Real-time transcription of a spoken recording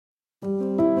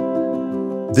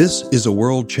This is a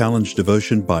World Challenge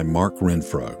devotion by Mark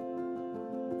Renfroe.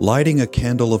 Lighting a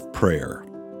Candle of Prayer.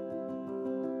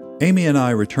 Amy and I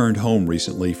returned home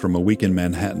recently from a week in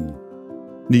Manhattan.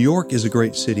 New York is a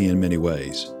great city in many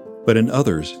ways, but in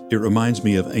others, it reminds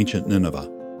me of ancient Nineveh.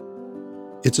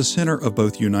 It's a center of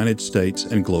both United States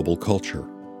and global culture.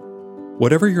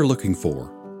 Whatever you're looking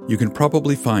for, you can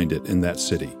probably find it in that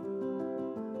city.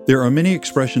 There are many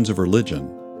expressions of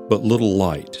religion, but little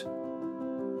light.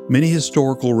 Many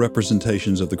historical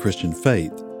representations of the Christian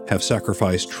faith have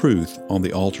sacrificed truth on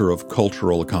the altar of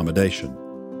cultural accommodation.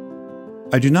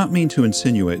 I do not mean to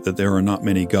insinuate that there are not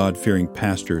many God-fearing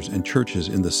pastors and churches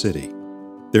in the city.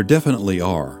 There definitely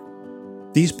are.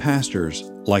 These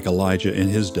pastors, like Elijah in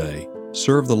his day,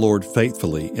 serve the Lord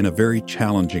faithfully in a very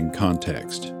challenging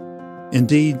context.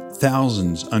 Indeed,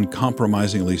 thousands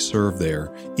uncompromisingly serve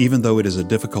there, even though it is a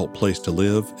difficult place to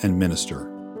live and minister.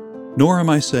 Nor am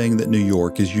I saying that New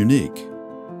York is unique.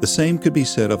 The same could be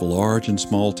said of large and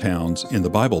small towns in the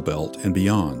Bible Belt and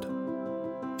beyond.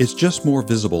 It's just more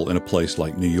visible in a place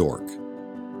like New York.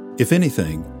 If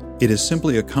anything, it is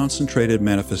simply a concentrated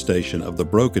manifestation of the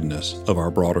brokenness of our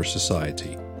broader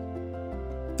society.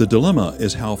 The dilemma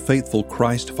is how faithful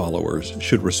Christ followers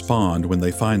should respond when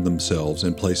they find themselves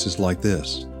in places like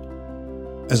this.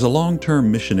 As a long-term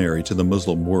missionary to the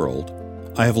Muslim world,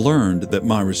 I have learned that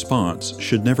my response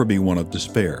should never be one of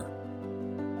despair.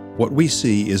 What we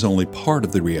see is only part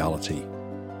of the reality.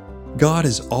 God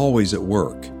is always at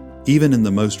work, even in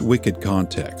the most wicked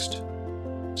context.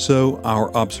 So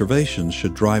our observations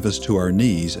should drive us to our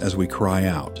knees as we cry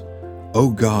out, "O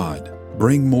God,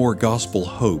 bring more gospel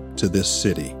hope to this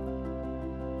city."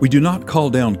 We do not call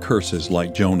down curses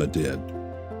like Jonah did.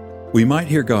 We might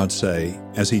hear God say,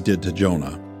 as he did to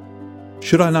Jonah,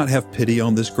 "Should I not have pity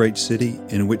on this great city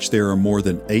in which there are more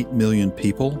than 8 million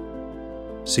people?"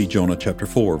 See Jonah chapter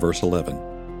 4, verse 11.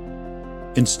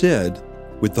 Instead,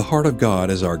 with the heart of God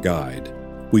as our guide,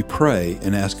 we pray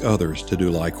and ask others to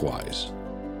do likewise.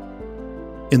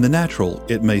 In the natural,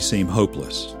 it may seem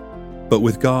hopeless, but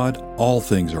with God, all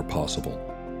things are possible.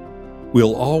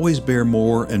 We'll always bear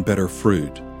more and better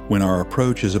fruit when our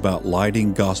approach is about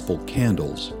lighting gospel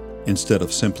candles instead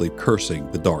of simply cursing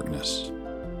the darkness.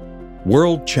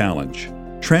 World Challenge: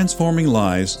 Transforming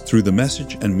Lives Through the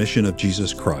Message and Mission of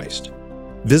Jesus Christ.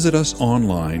 Visit us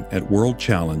online at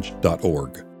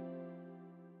worldchallenge.org.